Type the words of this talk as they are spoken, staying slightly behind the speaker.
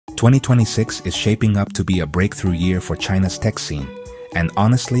2026 is shaping up to be a breakthrough year for China's tech scene, and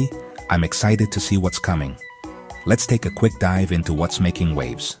honestly, I'm excited to see what's coming. Let's take a quick dive into what's making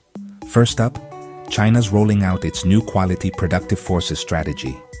waves. First up, China's rolling out its new quality productive forces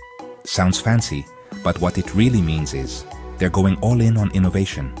strategy. Sounds fancy, but what it really means is they're going all in on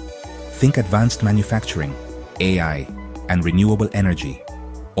innovation. Think advanced manufacturing, AI, and renewable energy,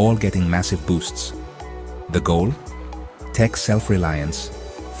 all getting massive boosts. The goal? Tech self-reliance,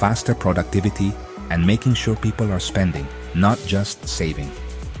 faster productivity, and making sure people are spending, not just saving.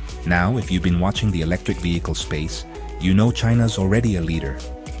 Now, if you've been watching the electric vehicle space, you know China's already a leader,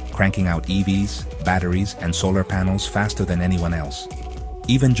 cranking out EVs, batteries, and solar panels faster than anyone else.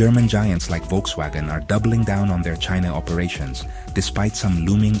 Even German giants like Volkswagen are doubling down on their China operations, despite some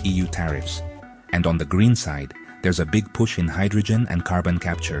looming EU tariffs. And on the green side, there's a big push in hydrogen and carbon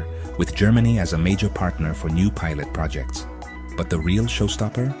capture, with Germany as a major partner for new pilot projects. But the real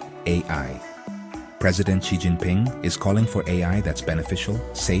showstopper? AI. President Xi Jinping is calling for AI that's beneficial,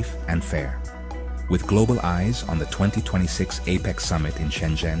 safe, and fair. With global eyes on the 2026 APEC summit in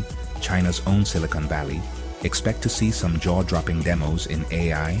Shenzhen, China's own Silicon Valley, expect to see some jaw-dropping demos in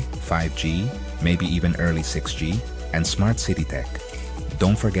AI, 5G, maybe even early 6G, and smart city tech.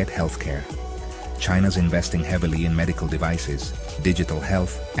 Don't forget healthcare. China's investing heavily in medical devices, digital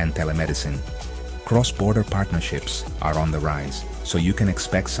health, and telemedicine. Cross-border partnerships are on the rise, so you can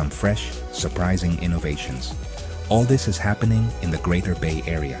expect some fresh, surprising innovations. All this is happening in the Greater Bay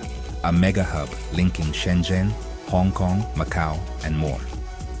Area, a mega hub linking Shenzhen, Hong Kong, Macau, and more.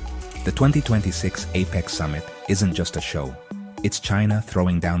 The 2026 APEC Summit isn't just a show, it's China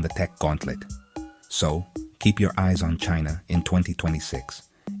throwing down the tech gauntlet. So, keep your eyes on China in 2026.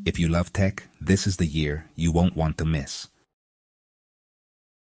 If you love tech, this is the year you won't want to miss.